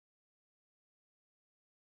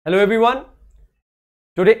Hello everyone.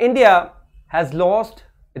 Today India has lost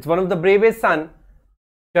its one of the bravest son,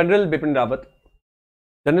 general Bipin Rawat.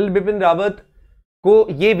 General Bipin Rawat को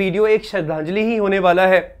ये video एक श्रद्धांजलि ही होने वाला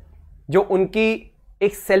है जो उनकी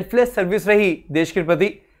एक सेल्फलेस सर्विस रही देश के प्रति,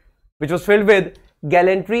 which was filled with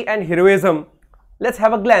gallantry and heroism. Let's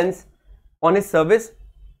have a glance on his service.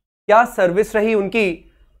 क्या सर्विस रही उनकी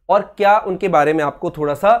और क्या उनके बारे में आपको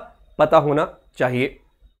थोड़ा सा पता होना चाहिए.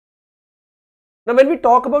 Now when we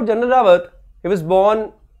talk about General Rawat, he was born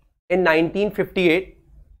in 1958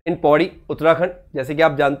 in Pauri, Uttarakhand. जैसे कि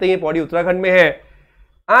आप जानते हैं पौड़ी उत्तराखंड में है.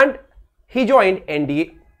 And he joined NDA.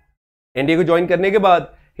 NDA को ज्वाइन करने के बाद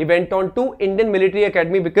he went on to Indian Military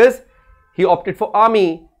Academy because he opted for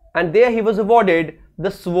army and there he was awarded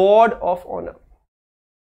the Sword of Honor.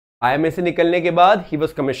 IMA से निकलने के बाद he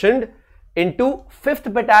was commissioned into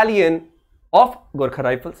 5th Battalion of Gorkha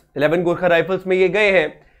Rifles. 11 Gorkha rifles में ये गए हैं.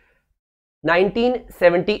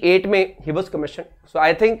 1978 में he was commissioned. So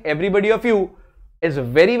I think everybody of you is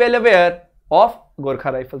very well aware of Gorkha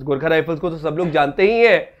rifles. Gorkha rifles को तो सब लोग जानते ही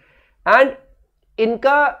हैं. एंड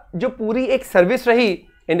इनका जो पूरी एक सर्विस रही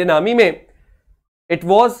इंडियन आर्मी में, it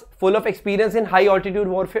was full of experience in high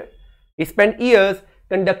altitude warfare. He spent years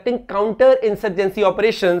conducting counter insurgency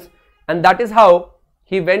operations and that is how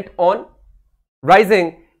he went on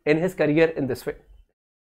rising in his career in this way.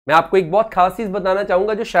 मैं आपको एक बहुत खास चीज बताना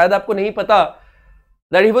चाहूंगा जो शायद आपको नहीं पता,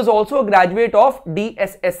 that he was also a graduate of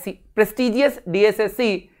DSSC, prestigious DSSC,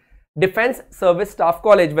 Defense Service Staff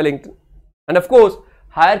College, Wellington, and of course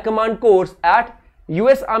higher command course at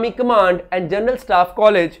US Army Command and General Staff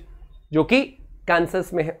College जो कि कांसस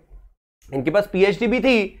में है. इनके पास PhD भी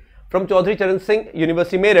थी from Chaudhary चरण Singh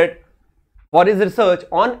university Meerut for his research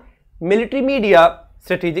on military media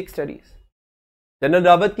strategic studies. General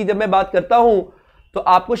Rawat की जब मैं बात करता हूं तो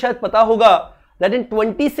आपको शायद पता होगा that in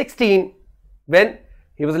 2016 when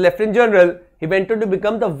he was a lieutenant general he went on to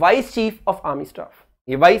become the vice chief of army staff.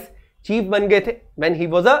 ये vice chief बन गए थे when he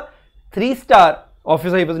was a 3-star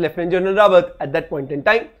officer. He was lieutenant general Rawat at that point in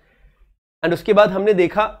time. and उसके बाद हमने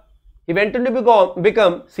देखा he went on to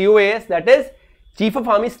become COAS, that is chief of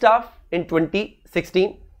army staff, in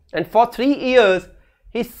 2016 and for 3 years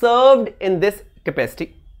he served in this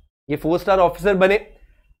capacity. ये 4-star officer बने.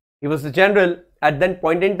 He was the general at that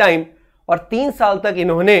point in time और 3 साल तक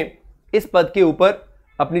इन्होंने इस पद के ऊपर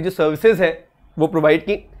अपनी जो सर्विसेज है वो प्रोवाइड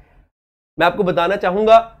की. मैं आपको बताना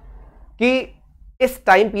चाहूंगा कि इस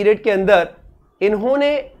टाइम पीरियड के अंदर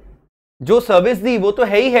इन्होंने जो सर्विस दी वो तो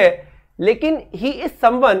है ही है, लेकिन he is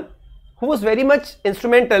someone who was very much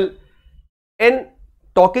instrumental in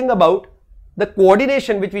talking about the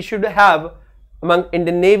coordination which we should have among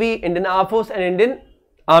Indian navy, Indian arm force and Indian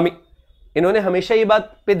army. इन्होंने हमेशा ये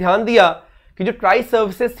बात पे ध्यान दिया कि जो ट्राई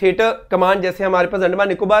सर्विसेज थिएटर कमांड जैसे हमारे पास अंडमान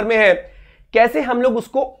निकोबार में है, कैसे हम लोग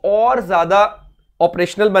उसको और ज़्यादा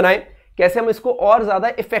ऑपरेशनल बनाएं, कैसे हम इसको और ज़्यादा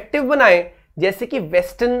इफेक्टिव बनाएं जैसे कि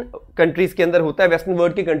वेस्टर्न कंट्रीज़ के अंदर होता है, वेस्टर्न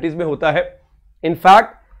वर्ल्ड की कंट्रीज़ में होता है.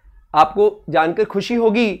 इनफैक्ट आपको जानकर खुशी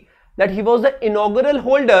होगी that he was the inaugural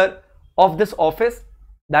holder of this office,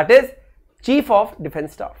 that is chief of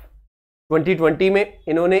defence staff. 2020 में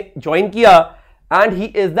इन्होंने ज्वाइन किया and he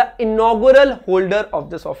is the inaugural holder of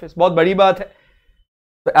this office. बहुत बड़ी बात है.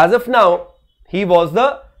 So as of now he was the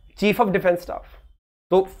chief of defense staff.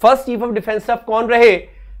 तो first chief of defense staff कौन रहे?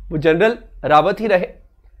 वो जनरल रावत ही रहे.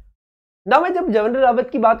 ना मैं जब जनरल रावत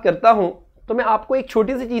की बात करता हूं तो मैं आपको एक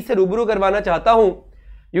छोटी सी चीज से रूबरू करवाना चाहता हूं.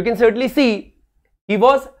 You can certainly see he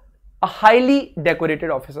was a highly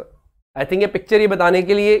decorated officer. I think ये पिक्चर ये बताने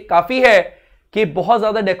के लिए काफी है कि बहुत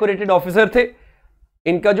ज्यादा डेकोरेटेड ऑफिसर थे.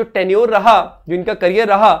 इनका जो टेन्योर रहा, जो इनका करियर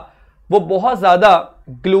रहा, वो बहुत ज़्यादा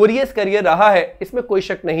ग्लोरियस करियर रहा है, इसमें कोई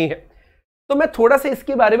शक नहीं है. तो मैं थोड़ा सा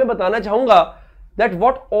इसके बारे में बताना चाहूँगा that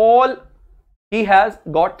what all he has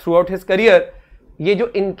got through out his career. ये जो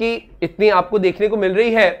इनकी इतनी आपको देखने को मिल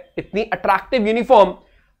रही है, इतनी attractive uniform,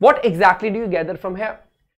 what exactly do you gather from here.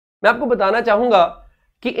 मैं आपको बताना चाहूँगा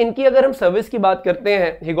कि इनकी अगर हम सर्विस की बात करते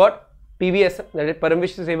हैं, he got PVSM, that is परम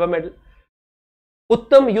विशिष्ट सेवा मेडल,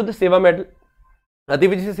 उत्तम युद्ध सेवा मेडल, अति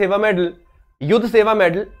विशिष्ट सेवा मेडल, युद्ध सेवा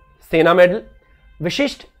मेडल, सेना मेडल,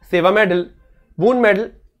 विशिष्ट सेवा मेडल, वुंड मेडल,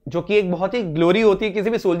 जो कि एक बहुत ही ग्लोरी होती है किसी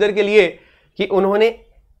भी सोल्जर के लिए कि उन्होंने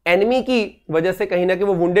एनिमी की वजह से कहीं ना कहीं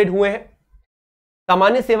वो वुंडेड हुए हैं.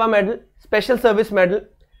 सामान्य सेवा मेडल, स्पेशल सर्विस मेडल,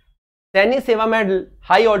 सैन्य सेवा medal,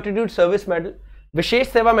 high altitude service medal, विशेष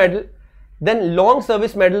सेवा medal, then long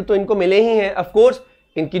service medal तो इनको मिले ही हैं. ऑफकोर्स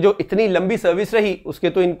इनकी जो इतनी लंबी सर्विस रही उसके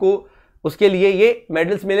तो इनको उसके लिए ये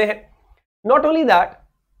मेडल्स मिले हैं. नॉट ओनली दैट,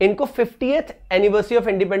 इनको 50th anniversary of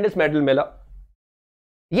independence medal मिला.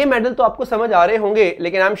 ये मेडल तो आपको समझ आ रहे होंगे,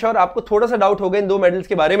 लेकिन आई एम श्योर आपको थोड़ा सा डाउट होगा इन 2 मेडल्स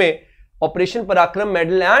के बारे में. ऑपरेशन पराक्रम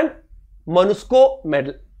मेडल एंड मनुस्को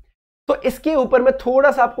मेडल। तो इसके ऊपर मैं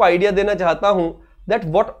थोड़ा सा आपको आइडिया देना चाहता हूं that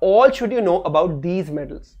what all should you know about these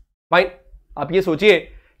medals. Fine, आप ये सोचिए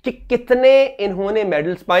कि कितने इन्होंने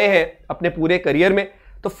मेडल्स पाए हैं अपने पूरे करियर में।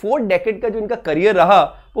 तो 4 डेकेड का जो इनका करियर रहा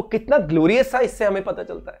वो कितना ग्लोरियस था, इससे हमें पता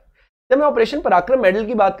चलता है। जब मैं ऑपरेशन पराक्रम मेडल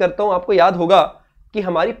की बात करता हूं, आपको याद होगा कि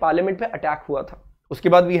हमारी पार्लियामेंट पे अटैक हुआ था, उसके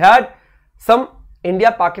बाद we had some India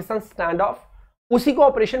Pakistan stand of, उसी को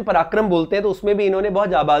ऑपरेशन पराक्रम बोलते हैं। तो उसमें भी इन्होंने बहुत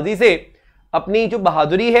जाबाजी से अपनी जो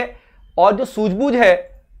बहादुरी है और जो सूझबूझ है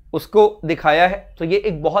उसको दिखाया है। तो ये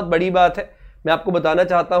एक बहुत बड़ी बात है, मैं आपको बताना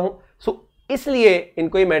चाहता हूं। सो इसलिए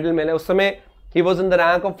इनको ये मेडल मिला। उस समय he was in the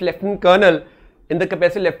rank of lieutenant colonel, in the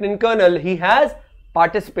capacity lieutenant colonel he has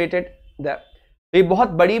participated that. ये बहुत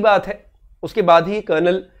बड़ी बात है। उसके बाद ही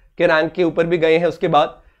कर्नल के रैंक के ऊपर भी गए हैं उसके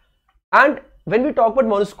बाद। And when we talk about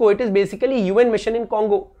मॉन्यूस्को, it is basically UN mission in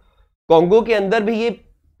Congo. Congo के अंदर भी ये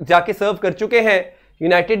जाके सर्व कर चुके हैं,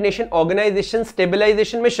 United nation organisation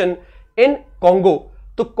stabilization mission in Congo.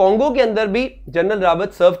 तो कॉन्गो के अंदर भी जनरल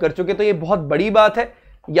रावत सर्व कर चुके। तो ये बहुत बड़ी बात है।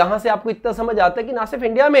 यहां से आपको इतना समझ आता है कि ना सिर्फ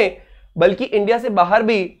इंडिया में बल्कि इंडिया से बाहर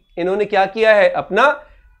भी इन्होंने क्या किया है, अपना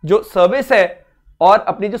जो सर्विस है और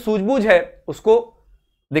अपनी जो सूझबूझ है उसको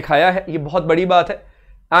दिखाया है। ये बहुत बड़ी बात है।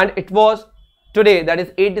 And it was today, that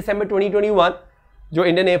is 8 दिसंबर 2021, जो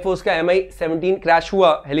इंडियन एयरफोर्स का MI-17 क्रैश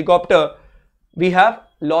हुआ helicopter, we have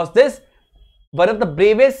lost this one of the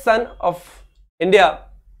bravest son of India,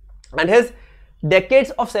 and his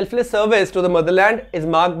decades of selfless service to the motherland is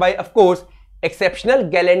marked by, of course, exceptional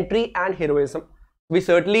gallantry and heroism. We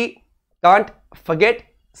certainly can't forget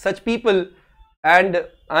such people, and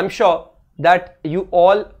I'm sure that you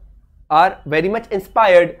all are very much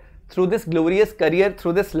inspired through this glorious career,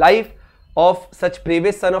 through this life of such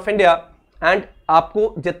bravest son of India. And आपको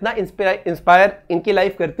जितना inspire इनकी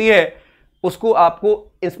life करती है उसको आपको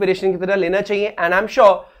inspiration की तरह लेना चाहिए, and I'm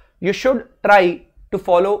sure you should try to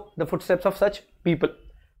follow the footsteps of such people.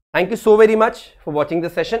 Thank you so very much for watching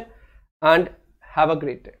this session and have a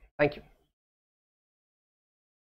great day. Thank you.